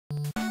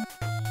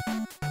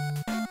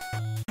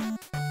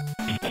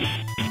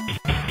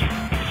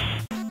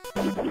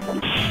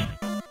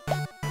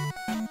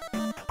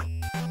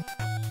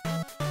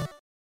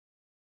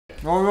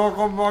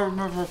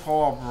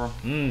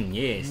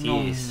Yes,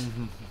 yes.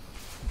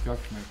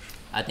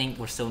 I think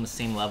we're still in the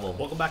same level.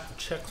 Welcome back to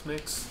Chex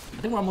Mix.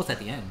 I think we're almost at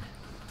the end.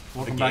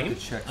 Welcome back to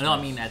Chex. No,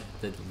 I mean at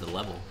the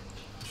level.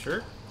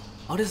 Sure.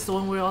 Oh, this is the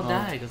one where we all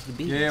died. That's the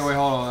beast. Yeah, wait,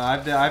 hold on.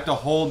 I have to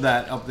hold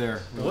that up there.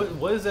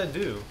 What does that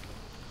do?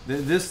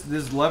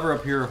 This lever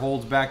up here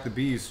holds back the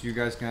bees, so you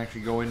guys can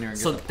actually go in there and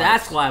get so the pipes.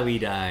 that's why we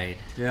died.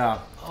 Yeah.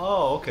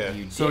 Oh,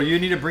 okay. So you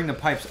need to bring the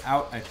pipes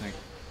out, I think.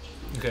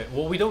 Okay.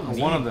 Well, we don't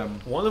need one of them.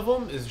 One of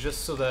them is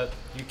just so that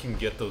you can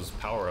get those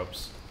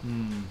power-ups.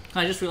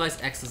 I just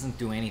realized X doesn't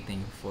do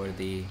anything for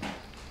the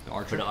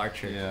archer. For the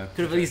archer. Yeah.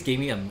 Could have at least gave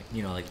me a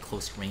like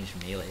close range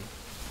melee.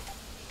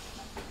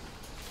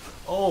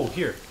 Oh,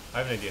 here. I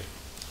have an idea.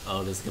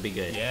 Oh, this is gonna be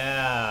good.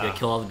 Yeah. You gonna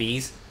kill all the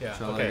bees? Yeah.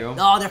 Shall okay. I go?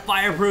 Oh, they're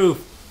fireproof.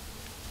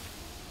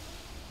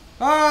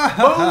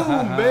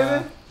 Boom,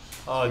 baby.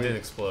 Oh, it didn't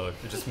explode.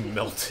 It just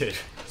melted.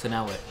 So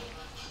now what?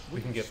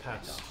 We can get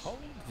past.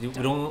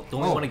 Don't we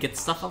want to get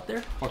stuff up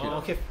there? Fuck it.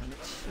 Okay.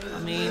 I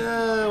mean,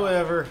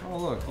 whatever. Oh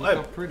look Hey.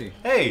 how pretty.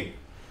 Hey,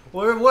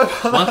 what?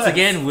 Once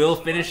again, Will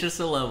finishes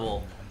the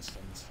level.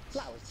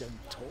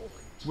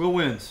 Will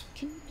wins.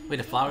 Wait,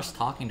 the flower's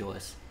talking to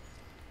us.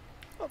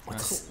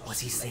 What's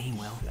he saying,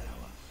 Will?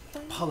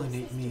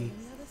 Pollinate me.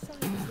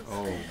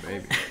 Oh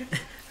baby.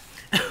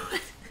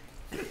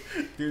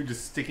 Dude,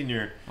 just sticking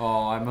your...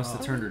 Oh, I must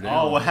have turned her down.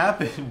 Oh, what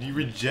happened? You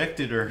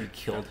rejected her. You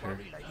killed her.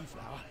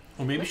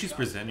 Well, maybe she's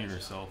presenting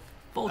herself.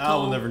 Photo,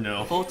 I'll never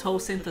know.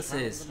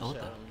 Photosynthesis. Oh,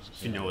 what the?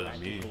 If you know what I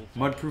mean.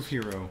 Mudproof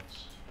hero.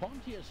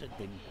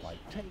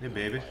 Hey,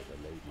 baby.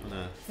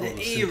 The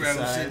heroes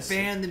have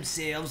found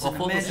themselves in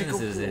a magical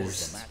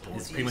photosynthesis forest.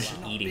 is pretty much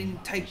eating.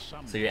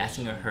 So you're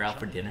asking her out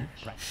for dinner,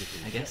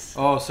 I guess?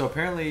 Oh, so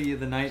apparently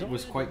the night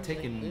was quite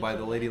taken by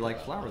the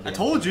ladylike flower. I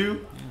told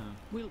you. Yeah.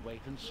 We'll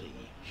wait and see.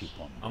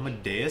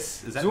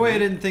 Amadeus? Is that Zoya me?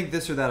 didn't think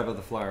this or that about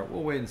the flower.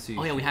 We'll wait and see.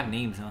 Oh yeah, we have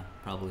names, huh?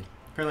 Probably.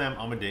 Apparently I'm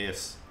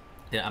Amadeus.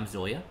 Yeah, I'm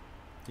Zoya.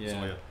 Yeah.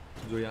 Zoya.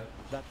 Zoya.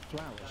 That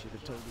flower should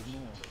have told you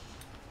more.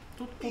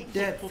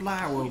 That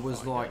flower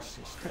was like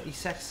pretty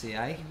sexy,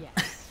 eh?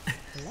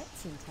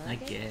 I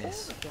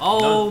guess.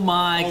 Oh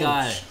my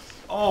god.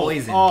 Oh,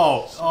 Poison.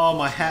 oh,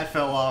 my hat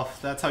fell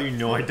off. That's how you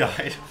know I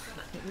died.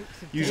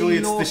 Usually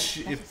it's Lost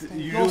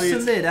the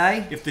lid,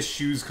 eh? if the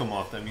shoes come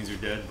off, that means you're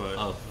dead. But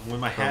Oh, when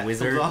my for a hat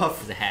wizard comes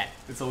off, is a hat.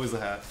 it's always the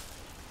hat.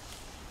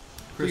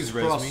 Please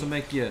Crisscross res to me.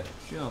 make you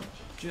jump,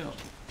 jump.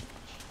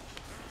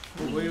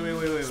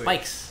 Wait.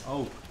 Spikes.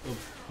 Oh,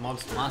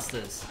 monster.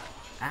 Monsters.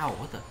 Ow,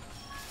 what the?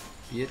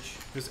 Bitch.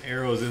 There's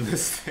arrows in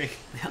this thing.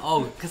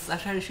 Oh, because I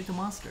tried to shoot the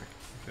monster.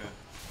 Okay.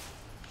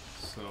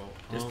 So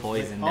There's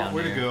poison wait. down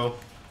where'd there. it go?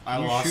 I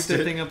Can you lost shoot that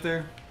it. thing up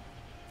there?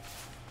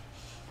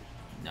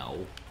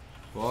 No.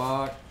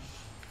 What?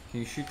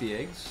 Can you shoot the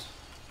eggs?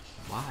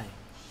 Why?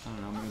 I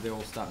don't know, maybe they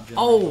will stop jumping.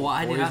 Oh,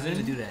 I did not mean to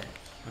Poison? do that.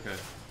 Okay.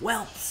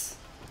 Whelps.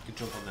 You can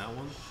jump on that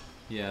one.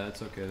 Yeah,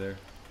 that's okay there.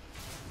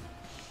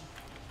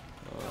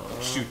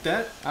 Shoot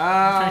that.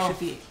 I'm trying Ow!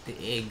 to shoot the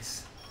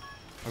eggs.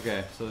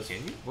 Okay, so this. Can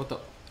you? What the?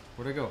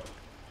 Where'd I go?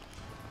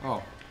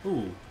 Oh.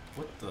 Ooh,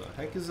 what the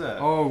heck is that?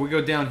 Oh, we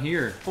go down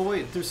here. Oh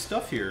wait, there's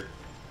stuff here.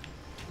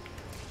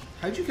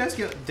 How'd you guys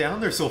get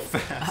down there so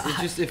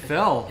fast? It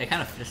fell. It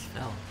kind of just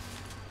fell.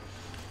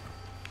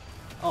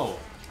 Oh,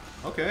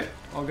 okay.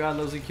 Oh god,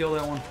 Leslie, kill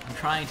that one. I'm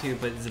trying to,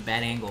 but it's a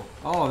bad angle.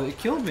 Oh, it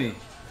killed me.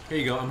 Here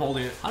you go. I'm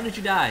holding it. How did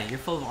you die? You're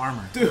full of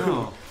armor. Dude.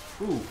 Oh.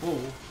 Ooh, whoa.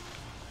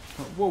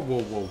 Whoa,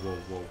 whoa, whoa, whoa,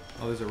 whoa.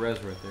 Oh, there's a res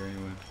right there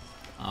anyway.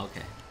 Oh,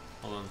 okay.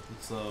 Hold on.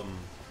 Let's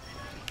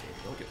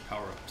don't get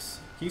power ups.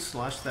 Can you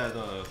slash that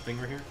thing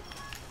right here?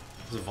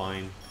 There's a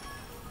vine.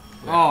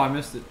 Oh, I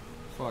missed it.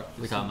 Fuck.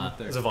 We There's talking something about- up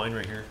there. There's a vine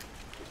right here.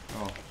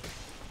 Oh,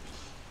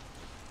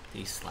 Did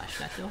you slash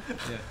that though?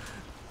 yeah.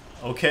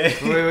 Okay.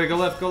 Wait, go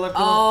left, go left, go left.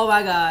 Oh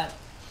my god.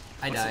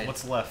 I died.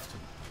 What's left?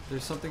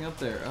 There's something up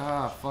there.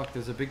 Ah, fuck.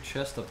 There's a big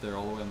chest up there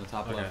all the way on the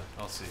top Okay, left.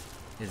 I'll see.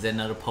 Is that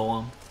another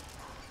poem?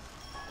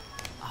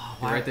 Oh,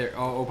 You're right there.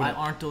 Oh, open Why it.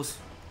 aren't those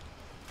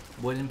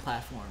wooden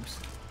platforms?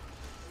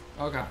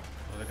 Okay.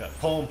 Oh, I got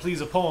poem.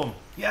 Please, a poem.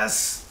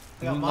 Yes.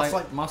 I got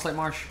Mosslight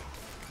Marsh.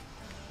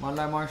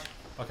 Mosslight Marsh.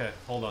 Okay,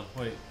 hold on.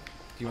 Wait.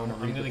 Do you want to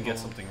read I'm gonna the get poem?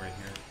 something right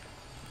here.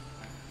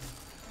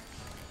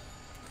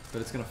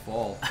 But it's gonna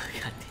fall. God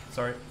damn.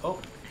 Sorry. Oh.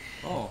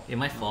 Oh. It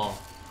might fall.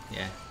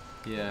 Yeah.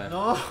 Yeah.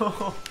 No.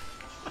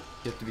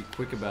 You have to be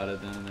quick about it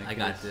then. In that I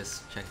got case.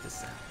 this. Check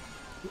this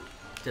out.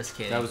 Just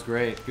kidding. That was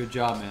great. Good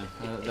job, man.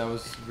 That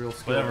was real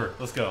skill. Whatever.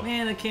 Let's go.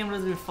 Man, the camera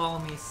doesn't even follow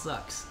me. It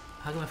sucks.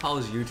 How come it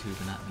follows YouTube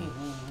and not me?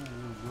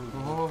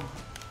 Oh.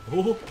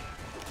 Oh.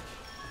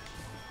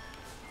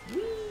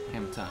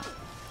 Hammer time.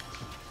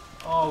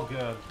 Oh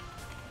god.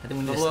 I think we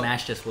need to Level up.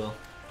 smash this, Will.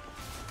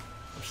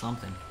 Or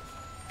something.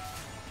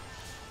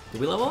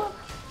 Did we level up?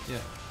 Yeah.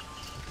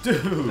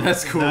 Dude.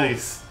 That's cool.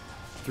 Nice.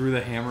 Threw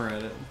the hammer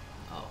at it.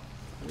 Oh.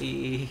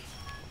 We.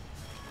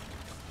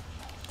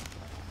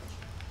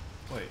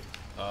 Wait.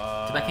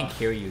 Too bad I can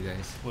carry you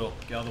guys. Will,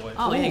 get out of the way.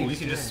 Oh, yeah, you we can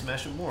can do just that.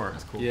 smash it more.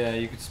 That's cool. Yeah,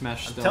 you could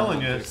smash I'm stone.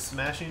 telling you, objects.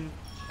 smashing.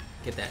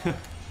 Get that.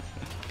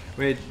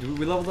 Wait,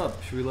 we leveled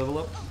up. Should we level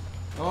up?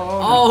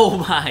 Oh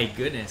my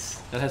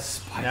goodness. That has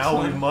spikes. Now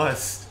on we it.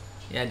 must.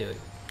 Yeah, dude.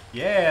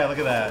 Yeah, look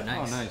at that.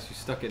 Nice. Oh, nice. You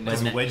stuck it But,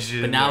 nice. Just wedged it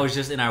in but now there. it's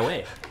just in our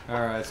way.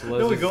 Alright, so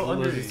No, we go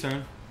under Leslie's it.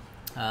 turn.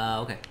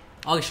 Okay.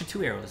 Oh, you shoot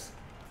 2 arrows.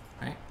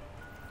 Right?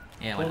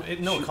 Yeah, why Well,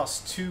 not? it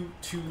costs two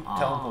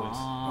talent points.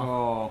 Aw.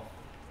 Oh.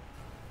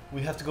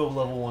 We have to go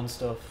level 1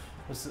 stuff.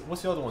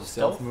 What's the other one?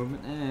 Stealth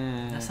movement?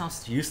 Eh. That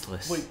sounds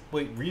useless.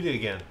 Wait, read it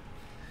again.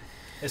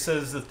 It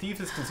says the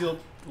thief is concealed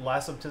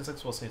lasts up 10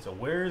 seconds while staying still.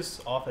 Wears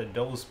off at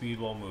double speed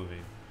while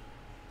moving.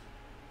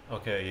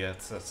 Okay, yeah,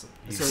 that's So,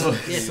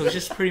 yeah, so it's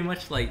just pretty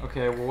much like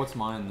Okay, well, what's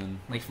mine then?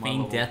 like What's my feign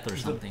level? death or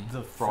something.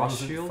 The Frost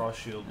frozen shield? Frost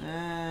shield.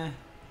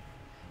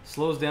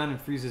 Slows down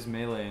and freezes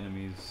melee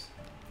enemies.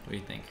 What do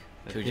you think?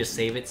 That Should we hit just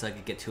me. save it so I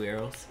could get 2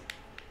 arrows?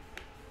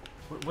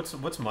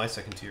 What's my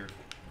second tier?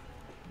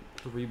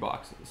 3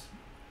 boxes.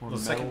 Or The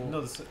metal. second,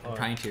 no, I'm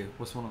trying to.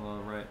 What's one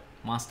on the right?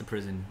 Monster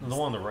prison. the one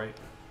on the right.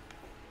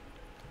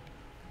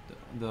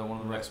 The one on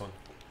The the right. next one.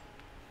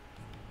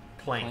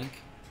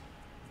 Plank.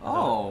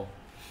 Oh.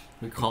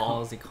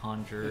 Recalls, a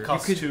conjure. It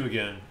costs could- 2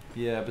 again.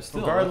 Yeah, but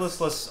still.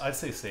 Regardless, I'd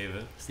say save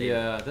it. Save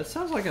Yeah, that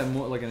sounds like a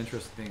more like an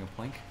interesting thing. A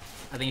plank.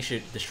 I think you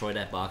should destroy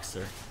that box,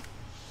 sir.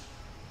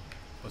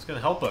 What's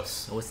gonna help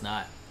us? No, it's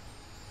not.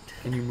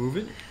 Can you move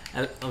it?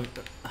 Uh, uh,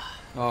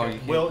 Oh, Okay, you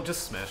can't. well,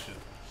 just smash it.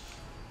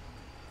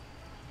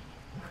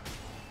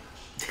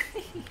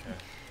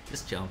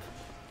 just jump.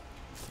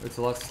 It's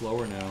a lot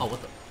slower now. Oh,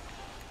 what the?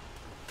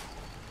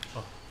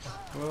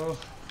 Oh.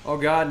 Oh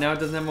god, now it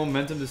doesn't have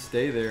momentum to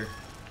stay there.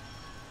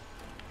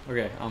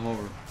 Okay, I'm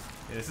over.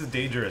 Yeah, this is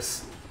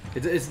dangerous.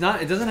 It's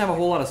not. It doesn't have a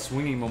whole lot of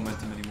swinging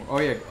momentum anymore. Oh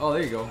yeah. Oh,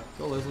 there you go.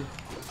 Go, Leslie.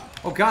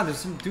 Oh god, there's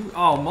some dude.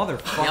 Oh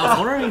motherfucker. Yeah, I was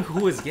wondering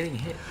who was getting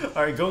hit.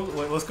 All right, go.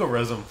 Wait, let's go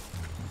res him.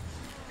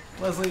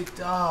 Leslie,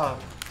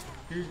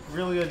 you're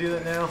really gonna do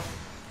that now?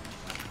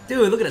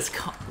 Dude, look at this.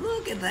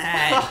 Look at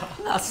that.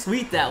 Look how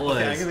sweet that was.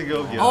 Okay, I'm gonna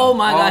go get Oh him.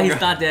 my Oh, god, he's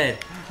God. not dead.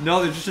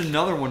 No, there's just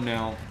another one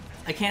now.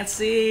 I can't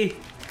see.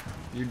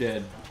 You're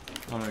dead.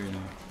 Oh no, you're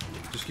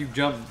not. Just keep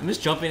jumping. I'm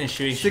just jumping and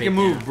shooting Stick straight and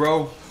move, down.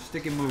 bro.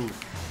 Stick and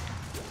move.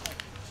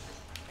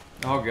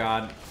 Oh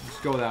god,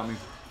 just go without me.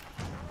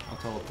 I'll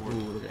teleport. Ooh,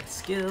 look at that.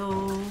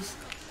 Skills.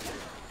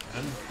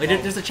 And-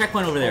 Wait, there's a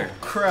checkpoint over there. Oh,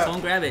 crap.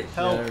 Someone grab it. Yeah,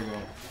 Help! there we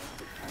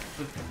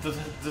go.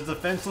 The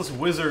defenseless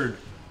wizard.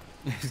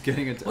 He's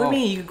getting it. What do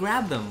you mean? You can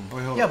grab them. Oh,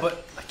 wait, hold Yeah, on.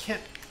 but I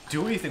can't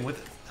do anything with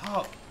it.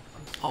 Oh,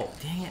 Oh,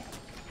 dang it.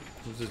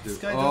 What's this do? This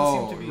guy doesn't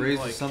Oh, seem to be,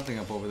 raises like- something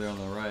up over there on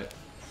the right.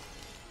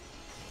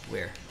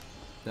 Where?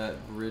 That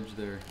ridge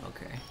there.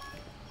 Okay.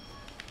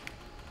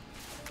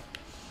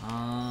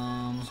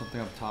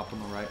 Something up top on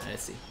the right.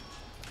 Let's see.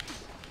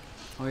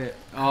 Oh yeah.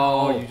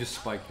 Oh, you just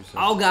spiked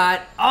yourself. Oh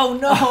god. Oh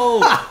no.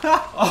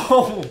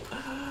 oh,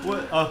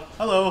 what?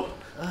 Hello.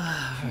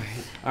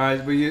 All right,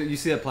 but you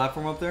see that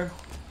platform up there?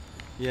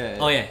 Yeah.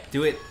 Oh yeah,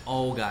 do it.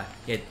 Oh god.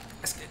 Yeah.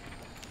 That's good.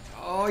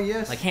 Oh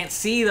yes. I can't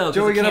see though. 'Cause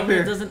Joey, the get up camera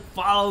here. doesn't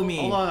follow me.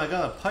 Hold on, I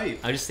got a pipe.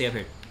 I'll just stay up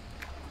here.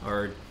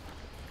 Or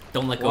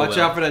don't let go. Watch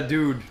out for that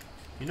dude.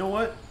 You know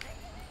what?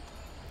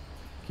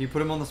 Can you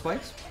put him on the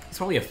spikes? He's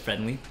probably a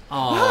friendly.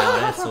 Oh,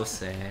 that's so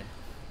sad.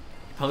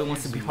 He probably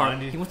wants to be part.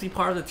 Mindy. He wants to be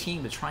part of the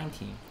team, the Trine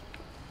team.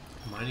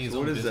 Minding his So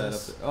own what is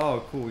business. that up there?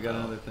 Oh, cool. We got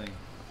another thing.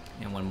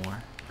 And one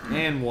more.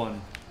 And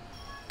one.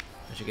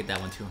 I should get that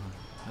one too,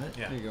 huh? What?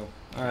 Yeah, There you go.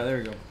 All right, there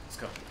we go. let's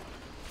go.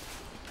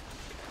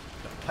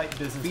 Got pipe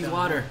business. Freeze down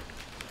water. here.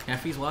 Can I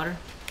freeze water?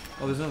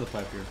 Oh, there's another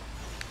pipe here.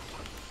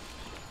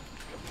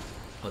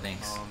 Oh,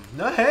 thanks.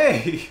 No,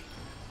 hey.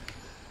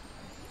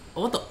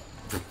 Oh, what the?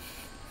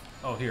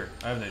 Oh, here.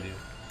 I have an idea.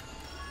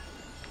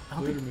 I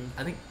don't Wait a think. minute.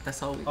 I think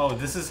that's all. We, Oh,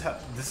 this is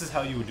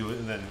how you would do it,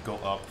 and then go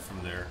up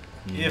from there.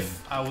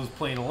 If I was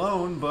playing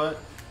alone, but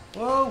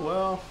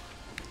well.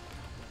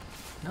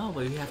 No,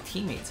 but we have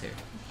teammates here.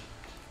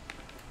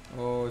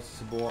 Oh, it's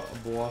just a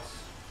boss.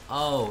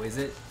 Oh, is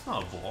it? It's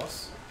not a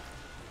boss.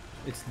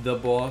 It's the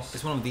boss.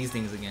 It's one of these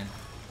things again.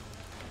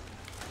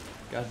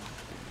 God.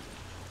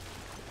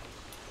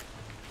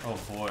 Oh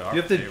boy, our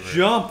You have to favorite.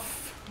 jump.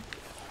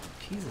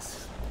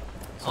 Jesus.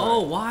 Sorry.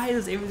 Oh, why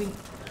does everything?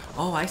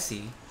 Oh, I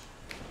see.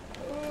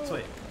 So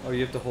wait. Oh,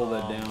 you have to hold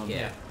that down.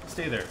 Yeah.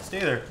 Stay there. Stay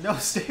there. No,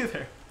 stay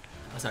there.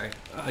 Oh, sorry.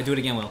 I do it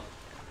again, Will.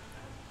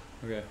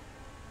 Okay.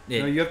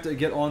 Yeah. No, you have to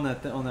get on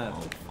that. On that.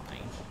 Oh, fine.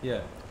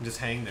 Yeah. Just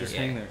hang there. Just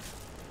Yeah. hang there.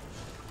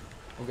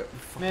 Okay.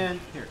 Man,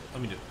 here.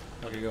 Let me do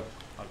it. Okay, go.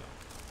 I'll go.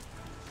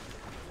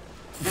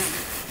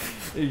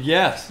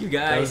 Yes. You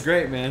guys. That was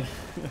great, man.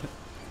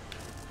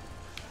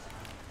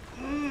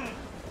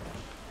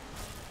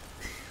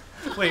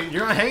 Wait,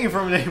 you're not hanging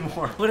from it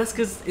anymore. Well, that's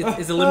because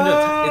it's a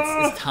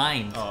limited. It's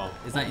timed. Oh,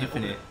 It's not open it,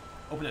 infinite.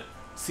 Open it.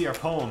 See our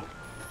poem.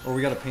 Oh,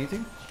 we got a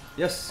painting?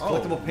 Yes, Oh,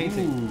 collectible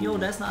painting. ooh. Yo,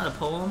 that's not a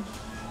poem.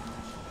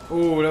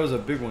 Oh, that was a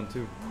big one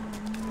too.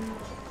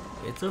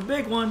 It's a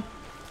big one.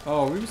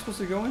 Oh, we were supposed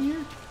to go in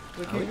here?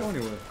 We can't go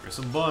anywhere. Here's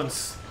some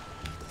buns.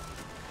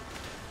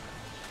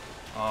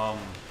 What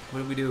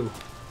do we do?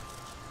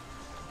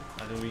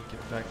 How do we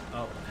get back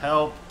up?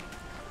 Help!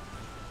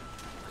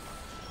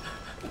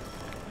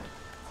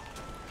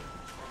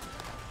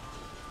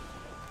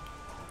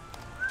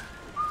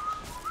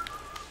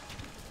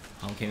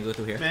 Can we go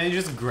through here? Man,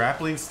 you're just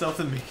grappling stuff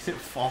and making it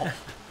fall.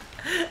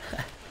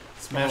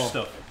 Smash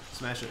stuff.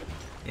 Smash it.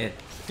 Yeah,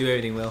 do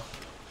everything, Will.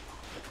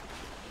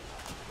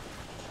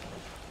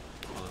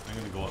 I'm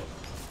gonna go up.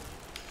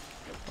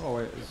 Oh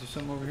wait, is there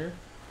something over here?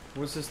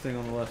 What's this thing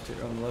on the left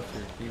here? On the left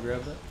here, can you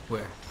grab that?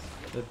 Where?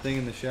 That thing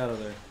in the shadow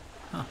there.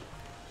 Huh?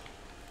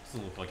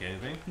 Doesn't look like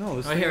anything. No,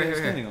 this Oh, thing here, you're here,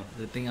 standing here.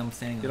 on. The thing I'm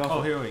standing Get on. off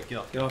Oh, it. here, wait, get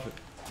off. Get off it.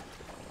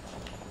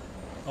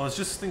 Oh, it's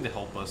just a thing to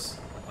help us.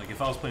 Like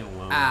if I was playing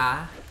alone.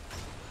 Ah.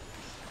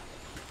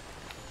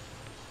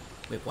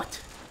 Wait,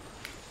 what?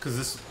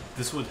 Because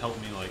this would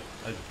help me, like,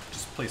 I'd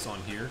just place on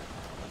here,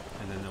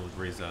 and then it would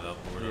raise that up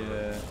or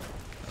whatever. Yeah.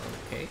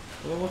 Okay.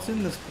 Well, what's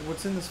in this?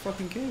 What's in this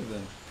fucking cave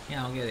then?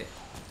 Yeah, I'll get it.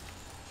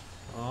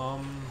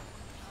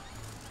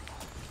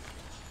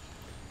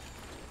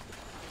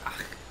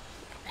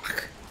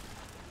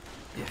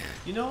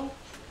 You know,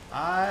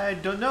 I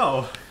don't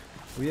know.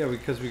 Well, yeah,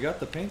 because we got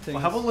the painting.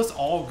 Well, how about let's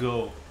all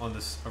go on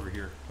this over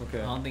here? Okay.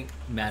 I don't think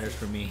it matters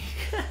for me.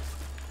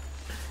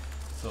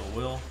 So,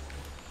 Will,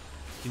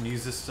 you can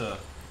use this to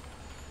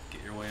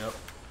get your way up.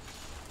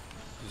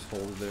 Just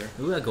hold it there.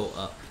 We gotta go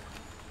up.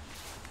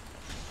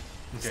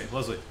 Okay,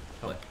 Leslie,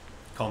 What?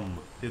 come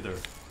hither.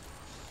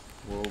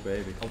 Whoa,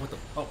 baby. Oh, what the?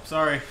 Oh,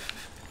 sorry.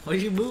 Why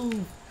did you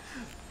move?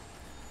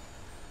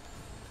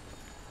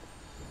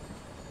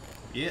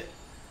 Yeah.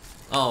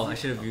 Oh, I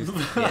should have used.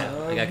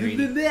 Yeah, I got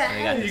greedy.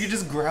 I got You this. can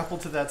just grapple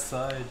to that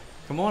side.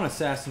 Come on,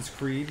 Assassin's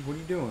Creed. What are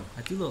you doing?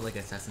 I do look like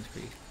Assassin's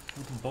Creed.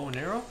 With a bow and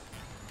arrow?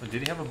 Oh,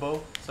 did he have a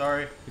bow?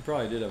 Sorry. You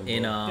probably did have a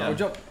In bow. Yeah. Oh,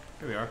 jump.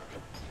 Here we are.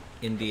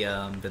 In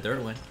the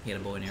third one, he had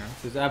a bow and arrow.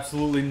 There's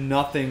absolutely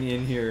nothing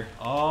in here.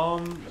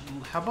 How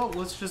about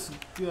let's just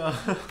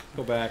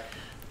Go back.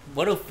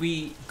 What if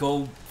we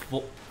go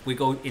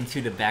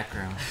into the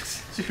background?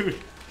 dude,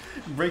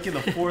 breaking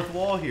the fourth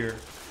wall here.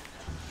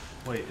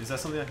 Wait, is that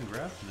something I can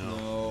grab?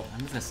 No. I'm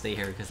just gonna stay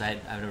here because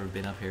I've never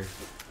been up here.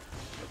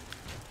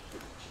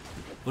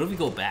 What if we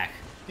go back?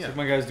 Yeah. It's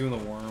like my guy's doing the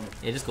worm.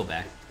 Yeah, just go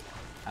back.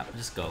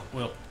 Just go.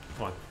 Will,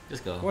 come on.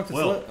 Just go. What's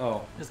Well. it?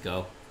 Oh. Just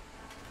go.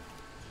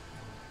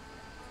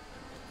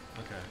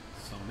 Okay,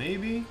 so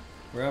maybe.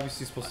 We're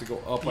obviously supposed to go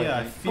up. Yeah,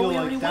 I think. feel we like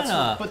already that's. went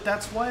up. But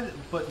that's why.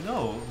 But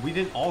no, we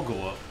didn't all go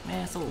up.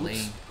 Man, it's so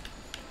lame.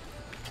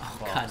 Oh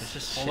Box. god, there's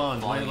just shit Hold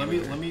on, falling wait,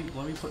 everywhere.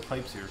 let me put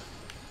pipes here.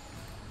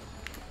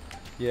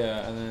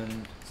 Yeah, and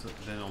then So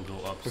then it'll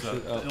go up. Push So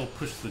it up. it'll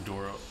push the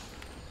door up.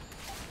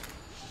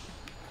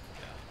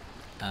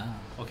 Ah.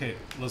 Okay,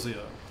 Leslie.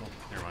 Oh,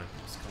 never mind.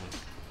 It's coming.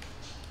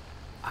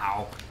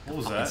 Ow. What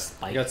was Fucking that?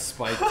 spike. I got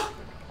spiked.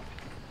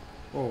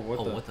 Whoa, what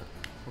Oh, the? what the?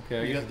 Okay,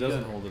 I You guess got- it doesn't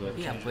you got- hold it up.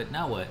 Yeah, change but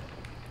now what?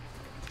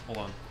 Hold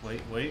on.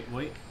 Wait. What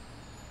are you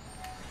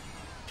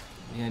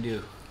gonna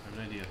do? I have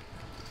an idea.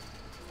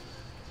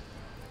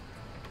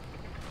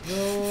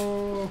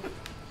 No.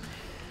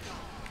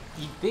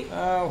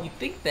 You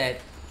think that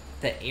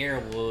the air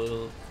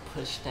will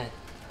push that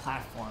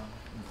platform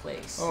in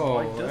place? Oh,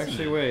 Why doesn't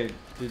actually, it? wait.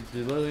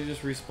 Did Leslie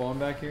just respawn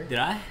back here? Did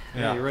I?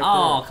 Yeah, you're right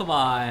Oh, come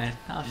on.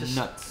 I was just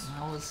Nuts.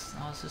 I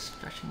was just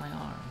stretching my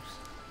arms.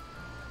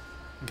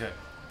 Okay.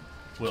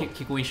 Will.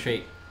 Keep going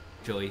straight,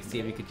 Joey. See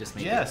if you could just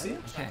make Yeah, it. see?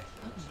 Okay.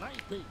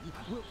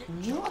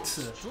 What?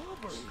 there.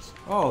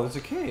 Oh, there's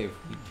a cave.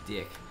 You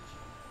dick.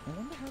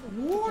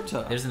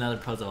 Water. There's another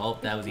puzzle. Oh,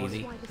 that was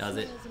easy. That was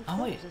it.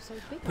 Oh wait.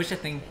 Push that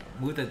thing.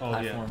 Move the Oh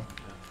platform.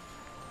 yeah.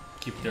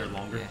 Keep it there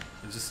longer. Yeah.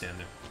 And just stand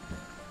there.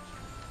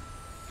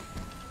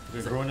 We're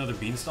gonna grow another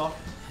beanstalk.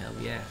 Hell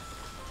yeah.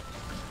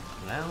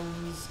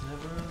 Clowns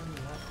never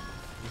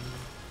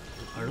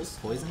left. Are those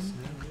poison?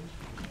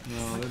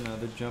 No, they're not.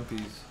 They're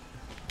jumpies.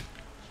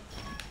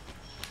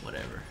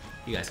 Whatever.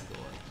 You guys can go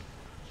up.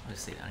 I'll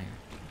just stay down here.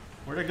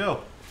 Where'd I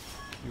go?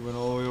 You went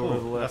all the way over to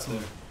the got left some.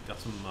 there. Got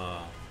some.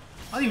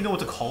 I don't even know what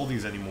to call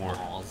these anymore.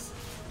 Balls.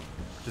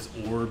 Just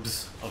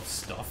orbs of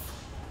stuff.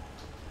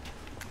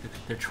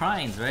 They're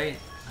trines, right?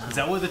 Is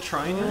that what the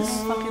trine is?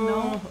 Fucking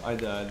no. I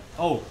died.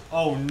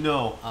 Oh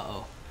no. Uh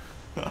oh.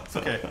 It's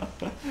okay.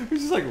 We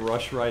just like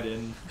rush right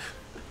in.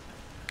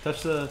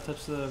 Touch the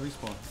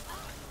respawn.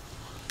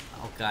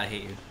 Oh god, I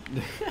hate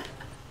you.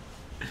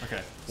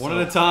 Okay. One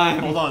so- at a time.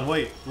 Hold on,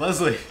 wait,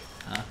 Leslie.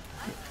 Huh?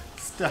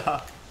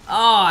 Stop.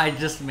 Oh, I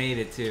just made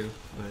it too.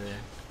 Over there.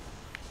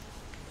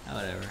 Oh,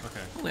 whatever.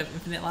 Okay. Oh, we have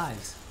infinite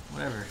lives.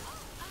 Whatever.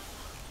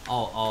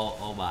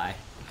 Oh, bye.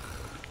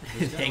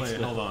 Thanks, Wait,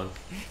 Will. hold on.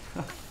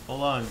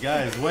 Hold on,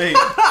 guys, wait.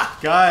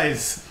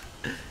 Guys.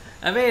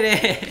 I made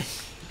it!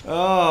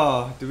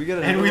 Oh, did we get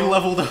it? And we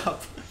leveled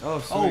up. Oh,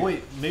 sweet. Oh,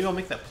 wait, maybe I'll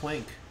make that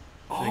plank.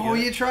 Oh,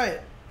 you try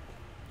it.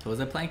 What was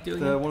that plank doing?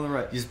 The one on the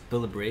right. You just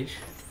build a bridge?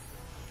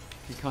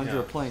 You conjure Yeah.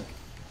 a plank.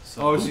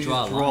 So, Oh, so you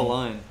just draw a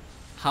line.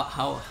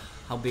 How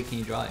big can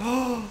you draw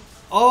it?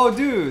 Oh,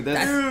 dude,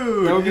 That's-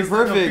 dude, that would be it's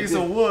like perfect. a piece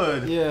of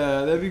wood.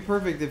 Yeah, that'd be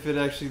perfect if it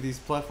actually these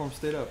platforms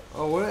stayed up.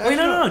 Oh, what? Wait,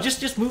 no.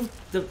 Just move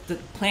the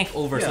plank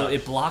over so Yeah.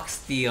 it blocks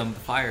the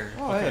fire.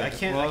 Oh, Okay, yeah. I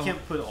can't. Well, I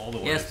can't put all the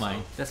way. Yeah, that's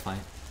fine. That's fine.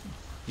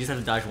 You just have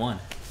to dodge one.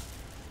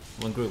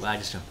 One group. I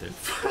just jumped through.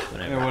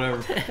 Whatever. Yeah,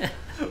 whatever.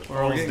 We're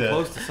We're almost getting dead.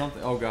 close to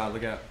something. Oh god,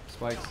 look out!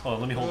 spikes. Oh,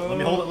 let me hold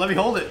it. Let me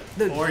hold it.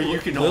 Or you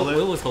can hold it.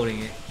 Will was holding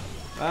it.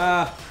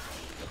 Ah.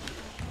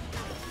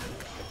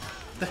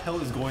 What the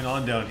hell is going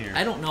on down here?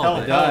 I don't know.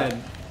 Help,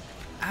 Died.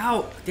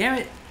 Ow! Damn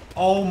it!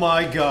 Oh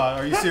my god,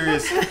 are you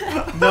serious?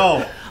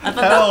 No. I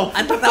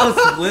thought that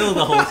was Will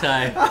the whole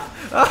time.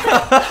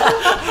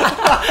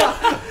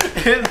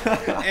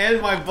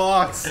 and my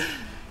box.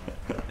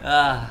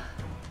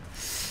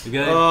 We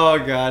good? Oh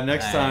god,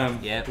 next All time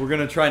right, yep. we're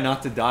gonna try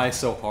not to die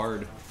so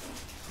hard.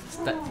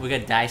 We're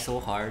gonna die so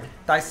hard.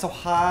 Die so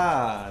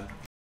hard.